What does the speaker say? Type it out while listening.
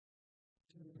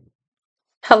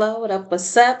Hello, what up,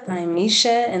 what's up? I'm Misha,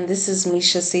 and this is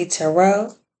MeshaTi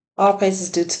Tarot. All praises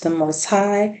due to the Most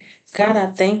High. God,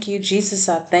 I thank you. Jesus,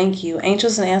 I thank you.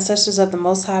 Angels and ancestors of the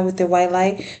Most High with their white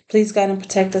light, please guide and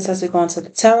protect us as we go into the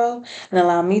tarot, and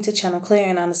allow me to channel clear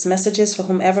and honest messages for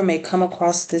whomever may come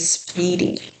across this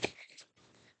reading.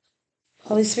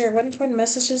 Holy Spirit, what important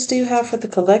messages do you have for the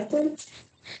collective?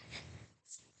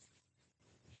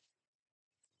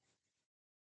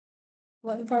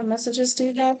 What important messages do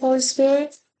you have, Holy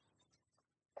Spirit?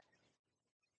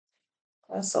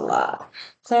 That's a lot.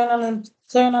 Clearing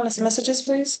on his messages,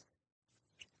 please.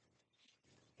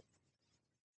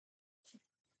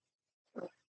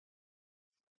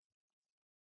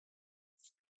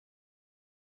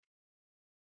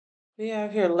 We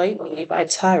have here Lately by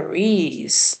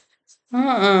Tyrese.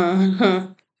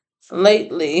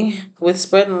 Lately, with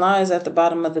Spreading Lies at the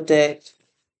bottom of the deck.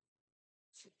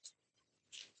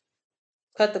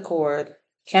 Cut the cord.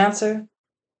 Cancer.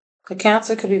 The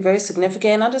Cancer could be very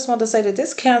significant. And I just want to say that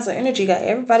this Cancer energy got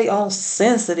everybody all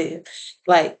sensitive.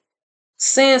 Like,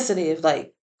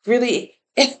 really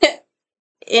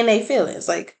in their feelings.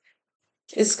 Like,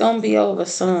 it's going to be over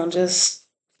soon. Just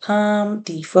calm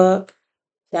the fuck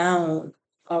down.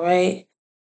 All right?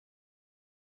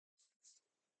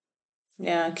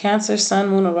 Yeah, Cancer, Sun,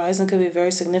 Moon, or Rising could be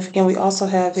very significant. We also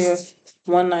have here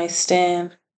one night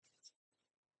stand,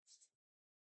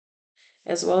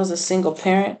 as well as a single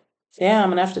parent.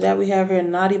 Damn, and after that we have here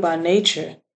Naughty by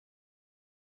Nature.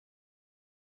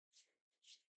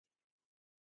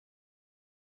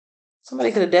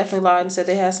 Somebody could have definitely lied and said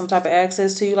they had some type of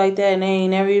access to you like that, and they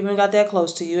ain't never even got that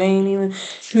close to you. You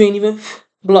ain't even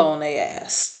blown their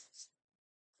ass.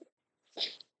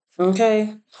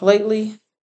 Okay? Lately,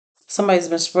 somebody's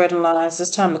been spreading lies.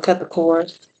 It's time to cut the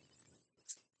cord.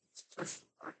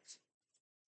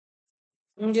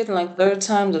 I'm getting like third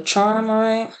time the charm, all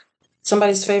right?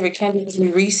 Somebody's favorite candy is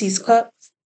Reese's Cup.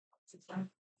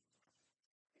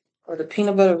 Or the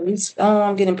peanut butter Reese's. Oh,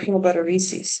 I'm getting peanut butter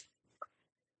Reese's.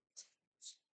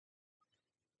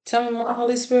 Tell me more,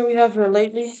 Holy Spirit, we have here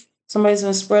lately. Somebody's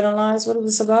been spreading lies. What is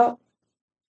this about?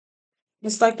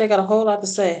 It's like they got a whole lot to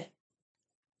say.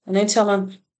 And they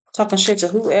talking shit to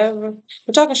whoever.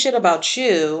 They're talking shit about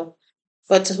you,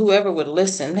 but to whoever would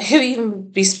listen. They could even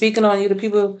be speaking on you to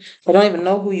people that don't even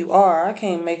know who you are. I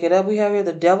can't make it up. We have here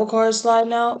the Devil card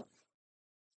sliding out.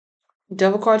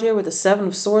 Devil card here with the Seven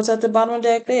of Swords at the bottom of the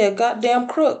deck. They a goddamn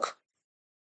crook.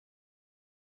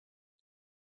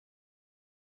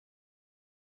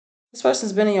 This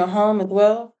person's been in your home as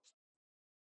well.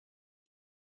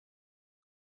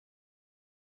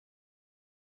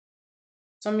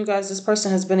 Some of you guys, this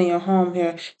person has been in your home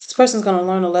here. This person's going to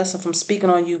learn a lesson from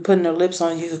speaking on you, putting their lips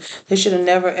on you. They should have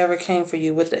never, ever came for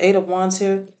you. With the Eight of Wands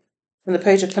here and the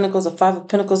Page of Pentacles, the Five of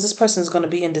Pentacles, this person is going to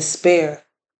be in despair.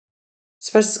 This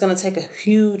person is going to take a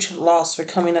huge loss for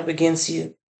coming up against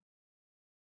you.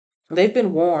 They've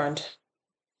been warned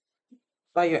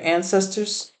by your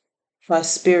ancestors, by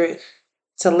spirit,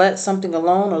 to let something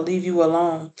alone or leave you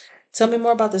alone. Tell me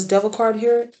more about this Devil card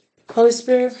here, Holy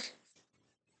Spirit.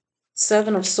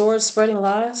 Seven of Swords, spreading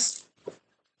lies.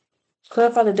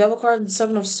 Clarify the Devil card and the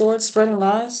Seven of Swords, spreading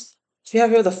lies. You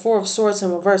have here the Four of Swords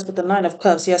in reverse with the Nine of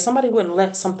Cups. Yeah, somebody wouldn't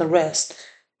let something rest.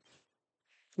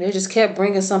 They just kept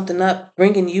bringing something up,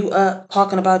 bringing you up,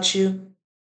 talking about you.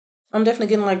 I'm definitely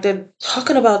getting like they're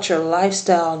talking about your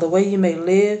lifestyle, the way you may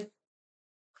live,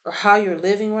 or how you're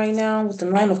living right now with the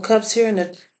Nine of Cups here and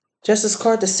the Justice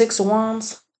card, the Six of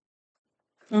Wands.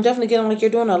 I'm definitely getting like you're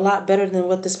doing a lot better than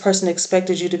what this person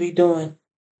expected you to be doing.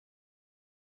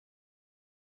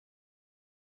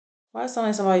 Why does it sound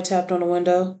like somebody tapped on the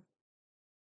window?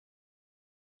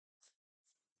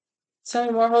 Tell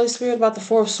me more, Holy Spirit, about the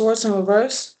Four of Swords in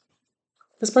reverse.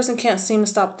 This person can't seem to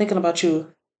stop thinking about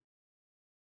you.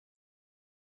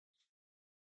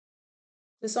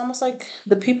 It's almost like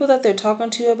the people that they're talking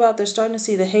to you about, they're starting to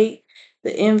see the hate,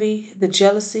 the envy, the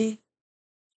jealousy.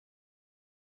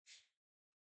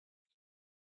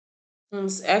 And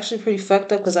it's actually pretty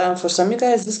fucked up because for some of you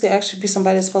guys, this could actually be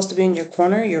somebody that's supposed to be in your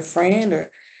corner, your friend,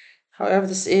 or however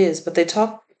this is. But they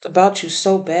talk about you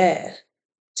so bad.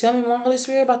 Tell me more, Holy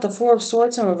Spirit, about the Four of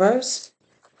Swords in reverse.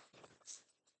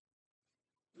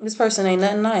 This person ain't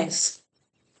nothing nice.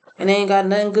 And they ain't got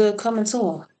nothing good coming to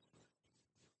them.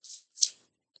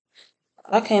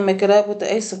 I can't make it up with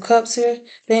the Ace of Cups here.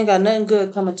 They ain't got nothing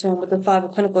good coming to them with the Five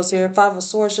of Pentacles here. Five of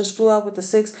Swords just flew out with the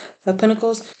Six of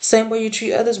Pentacles. Same way you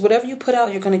treat others. Whatever you put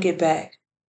out, you're going to get back.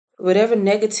 Whatever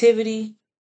negativity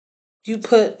you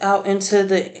put out into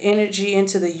the energy,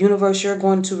 into the universe, you're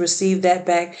going to receive that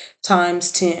back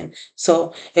times 10.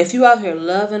 So if you out here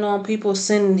loving on people,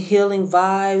 sending healing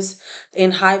vibes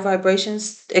in high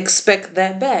vibrations, expect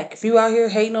that back. If you out here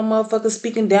hating on motherfuckers,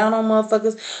 speaking down on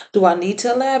motherfuckers, do I need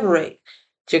to elaborate?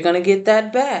 You're going to get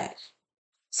that back.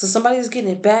 So somebody's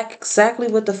getting it back exactly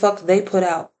what the fuck they put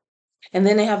out. And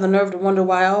then they have the nerve to wonder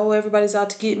why, oh, everybody's out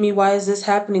to get me. Why is this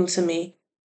happening to me?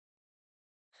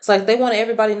 It's like they want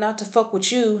everybody not to fuck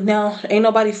with you. Now, ain't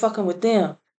nobody fucking with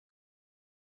them.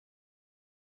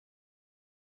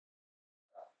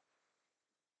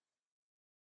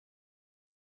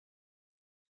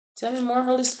 Tell me more,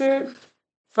 Holy Spirit.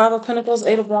 Five of Pentacles,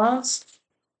 Eight of Wands.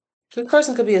 This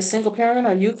person could be a single parent,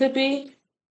 or you could be.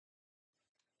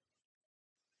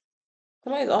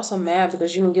 Somebody's also mad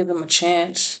because you didn't give them a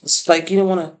chance. It's like you didn't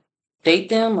want to date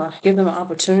them or give them an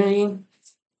opportunity.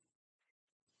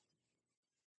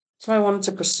 Somebody wanted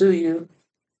to pursue you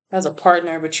as a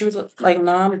partner, but you was like,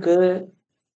 nah, I'm good.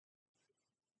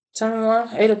 Tell me more.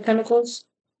 Eight of Pentacles,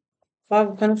 Five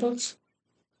of Pentacles.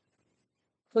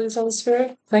 Please, Holy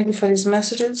Spirit. Thank you for these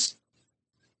messages.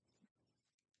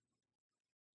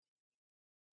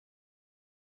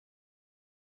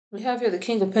 We have here the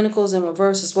King of Pentacles in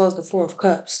reverse as well as the Four of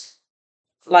Cups.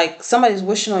 Like somebody's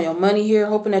wishing on your money here,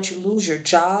 hoping that you lose your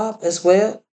job as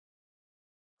well,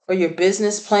 or your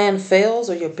business plan fails,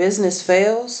 or your business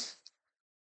fails.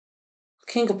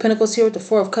 King of Pentacles here with the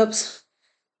Four of Cups.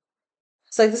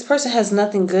 It's like this person has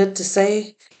nothing good to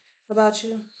say about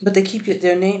you, but they keep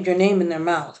your name in their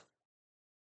mouth.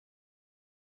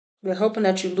 They're hoping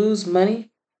that you lose money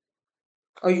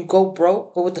or you go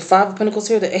broke. But with the Five of Pentacles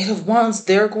here, the Eight of Wands,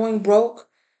 they're going broke.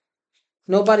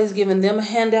 Nobody's giving them a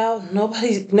handout.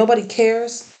 Nobody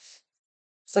cares.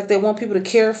 It's like they want people to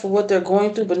care for what they're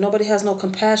going through, but nobody has no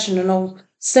compassion or no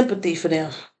sympathy for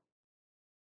them.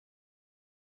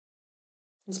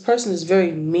 This person is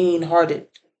very mean-hearted,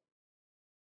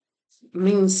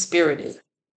 mean-spirited.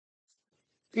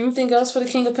 Anything else for the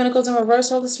King of Pentacles in reverse,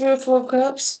 Holy Spirit, Four of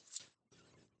Cups?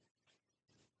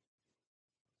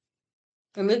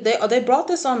 And they brought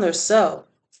this on their self.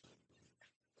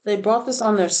 They brought this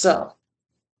on their self.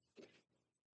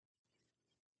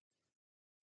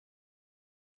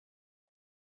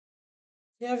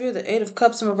 You have here the Eight of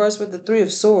Cups in reverse with the Three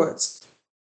of Swords.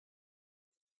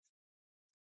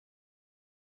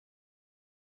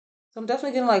 So I'm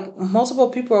definitely getting like multiple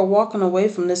people are walking away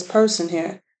from this person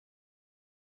here.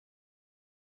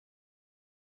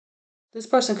 This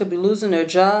person could be losing their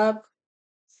job,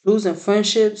 losing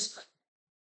friendships,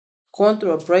 going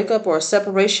through a breakup or a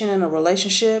separation in a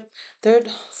relationship. They're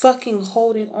fucking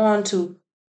holding on to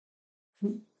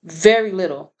very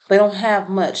little. They don't have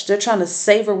much. They're trying to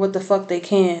savor what the fuck they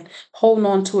can, holding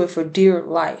on to it for dear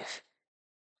life.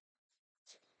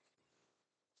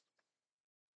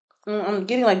 I'm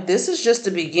getting like this is just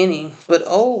the beginning. But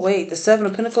oh wait, the Seven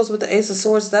of Pentacles with the Ace of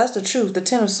Swords, that's the truth. The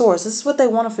Ten of Swords, this is what they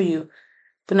wanted for you.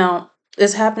 But now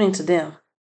it's happening to them.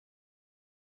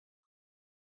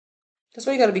 That's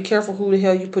why you got to be careful who the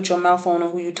hell you put your mouth on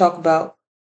and who you talk about.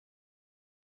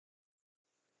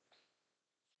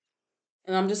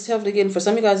 And I'm just helping again for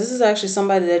some of you guys, this is actually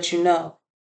somebody that you know.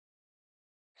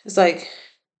 It's like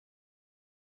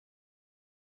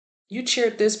you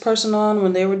cheered this person on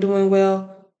when they were doing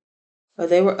well, or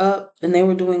they were up and they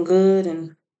were doing good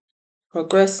and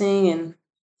progressing, and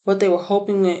what they were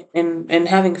hoping and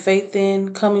having faith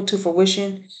in coming to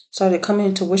fruition started coming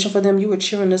into fruition for them. You were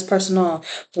cheering this person on.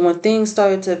 But when things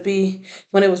started to be,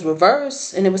 when it was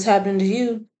reversed and it was happening to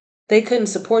you, they couldn't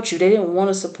support you. They didn't want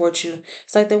to support you.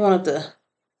 It's like they wanted to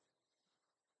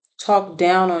talk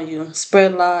down on you,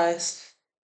 spread lies.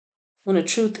 When the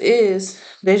truth is,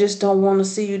 they just don't want to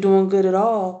see you doing good at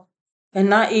all. And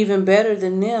not even better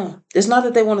than them. It's not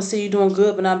that they want to see you doing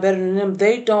good, but not better than them.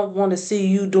 They don't want to see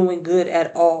you doing good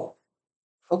at all.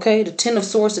 Okay? The Ten of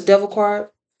Swords, the Devil card.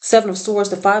 Seven of Swords,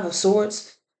 the Five of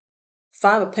Swords.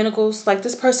 Five of Pentacles. Like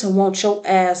this person wants your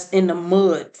ass in the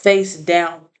mud, face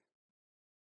down.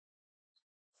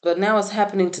 But now it's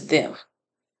happening to them.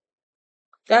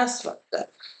 That's like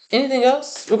that. Anything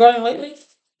else regarding lately?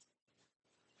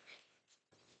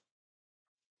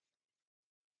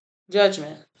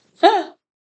 Judgment.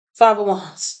 Five of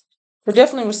Wands. We're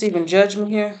definitely receiving judgment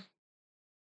here.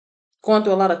 Going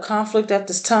through a lot of conflict at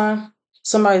this time.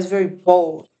 Somebody's very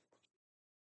bold,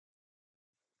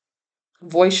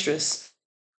 boisterous.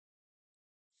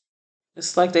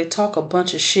 It's like they talk a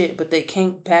bunch of shit, but they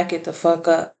can't back it the fuck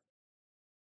up.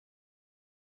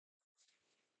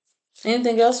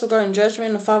 Anything else regarding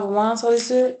judgment and the Five of Wands, Holy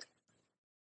Spirit?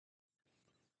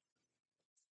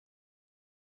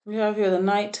 We have here the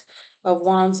Knight of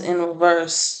Wands in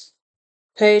reverse.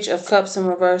 Page of Cups in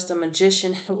reverse. The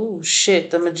Magician. Ooh, shit.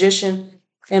 The Magician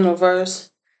in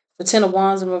reverse. The Ten of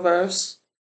Wands in reverse.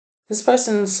 This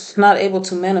person's not able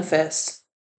to manifest.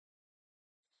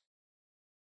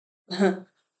 And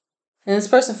this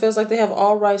person feels like they have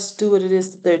all rights to do what it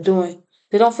is that they're doing.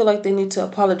 They don't feel like they need to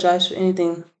apologize for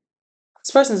anything.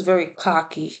 This person's very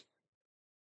cocky.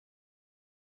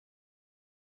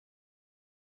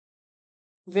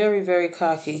 Very, very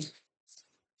cocky.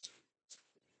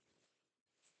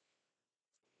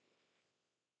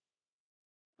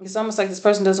 It's almost like this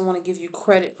person doesn't want to give you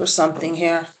credit for something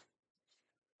here.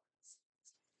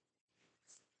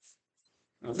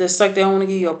 It's like they don't want to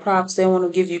give you props. They don't want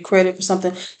to give you credit for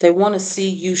something. They want to see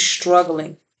you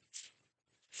struggling.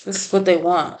 This is what they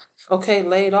want. Okay,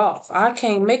 laid off. I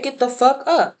can't make it the fuck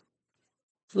up.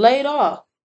 Laid off.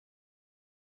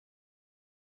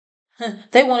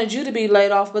 They wanted you to be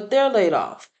laid off, but they're laid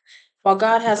off. While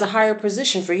God has a higher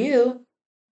position for you.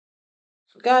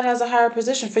 God has a higher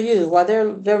position for you while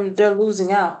they're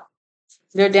losing out.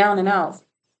 They're down and out.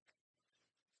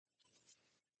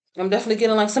 I'm definitely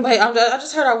getting like somebody. I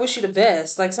just heard I wish you the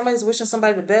best. Like somebody's wishing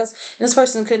somebody the best, and this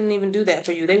person couldn't even do that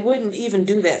for you. They wouldn't even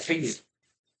do that for you.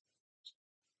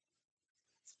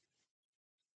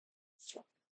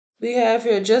 We have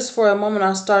here, just for a moment,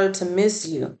 I started to miss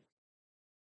you.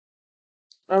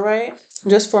 All right?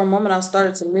 Just for a moment, I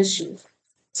started to miss you.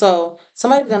 So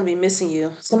somebody's going to be missing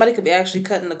you. Somebody could be actually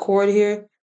cutting the cord here.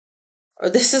 Or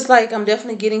this is like, I'm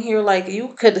definitely getting here, like you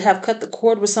could have cut the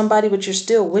cord with somebody, but you're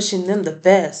still wishing them the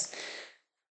best.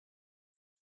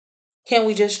 Can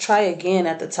we just try again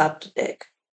at the top of the deck?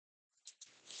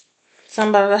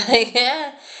 Somebody like,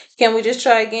 yeah, can we just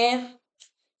try again?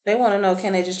 They want to know,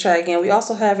 can they just try again? We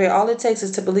also have here, all it takes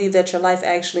is to believe that your life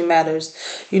actually matters.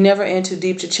 You never in too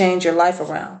deep to change your life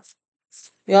around.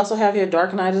 We also have here,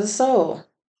 dark night of the soul.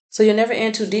 So you're never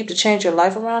in too deep to change your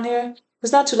life around here.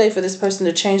 It's not too late for this person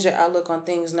to change their outlook on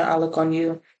things and their outlook on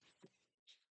you.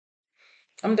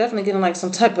 I'm definitely getting like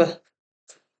some type of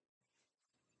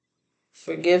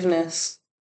forgiveness.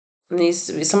 Needs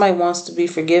to be, somebody wants to be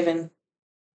forgiven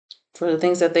for the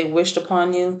things that they wished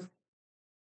upon you.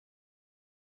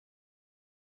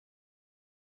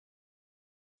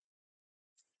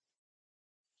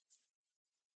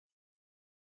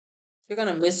 They're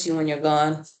going to miss you when you're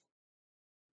gone.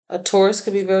 A Taurus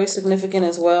could be very significant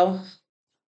as well.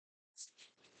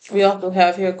 We also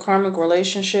have here karmic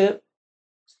relationship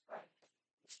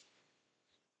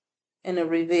and a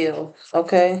reveal,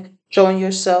 okay? Showing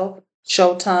yourself,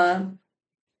 showtime,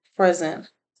 present.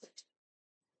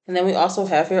 And then we also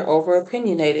have here over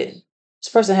opinionated.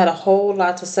 This person had a whole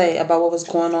lot to say about what was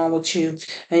going on with you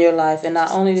in your life. And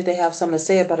not only did they have something to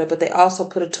say about it, but they also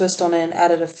put a twist on it and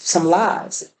added some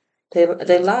lies. They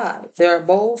lied. They're a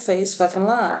bold-faced fucking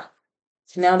lie.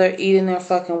 Now they're eating their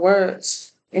fucking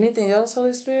words. Anything else,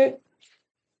 Holy Spirit?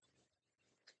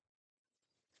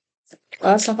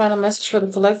 Last and final message for the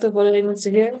collective. What do they need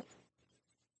to hear?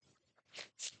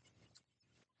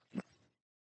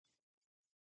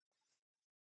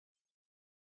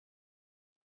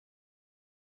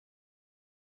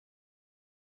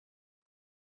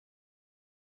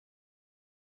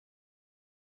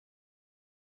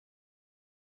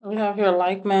 We have here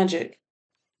like magic.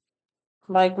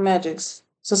 Like magics.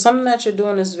 So something that you're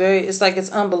doing is it's like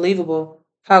it's unbelievable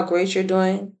how great you're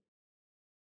doing.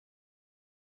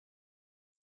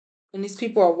 And these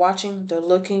people are watching, they're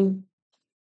looking.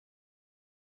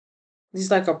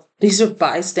 These are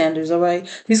bystanders, all right?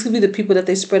 These could be the people that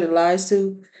they spread their lies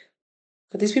to.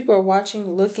 But these people are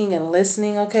watching, looking, and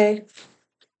listening, okay?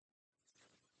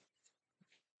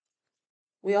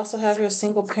 We also have your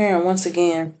single parent once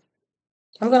again.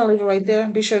 I'm going to leave it right there.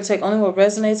 Be sure to take only what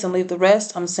resonates and leave the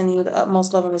rest. I'm sending you the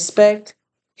utmost love and respect,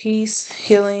 peace,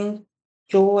 healing,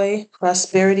 joy,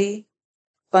 prosperity,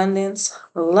 abundance,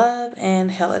 love, and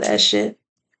hell of that shit.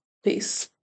 Peace.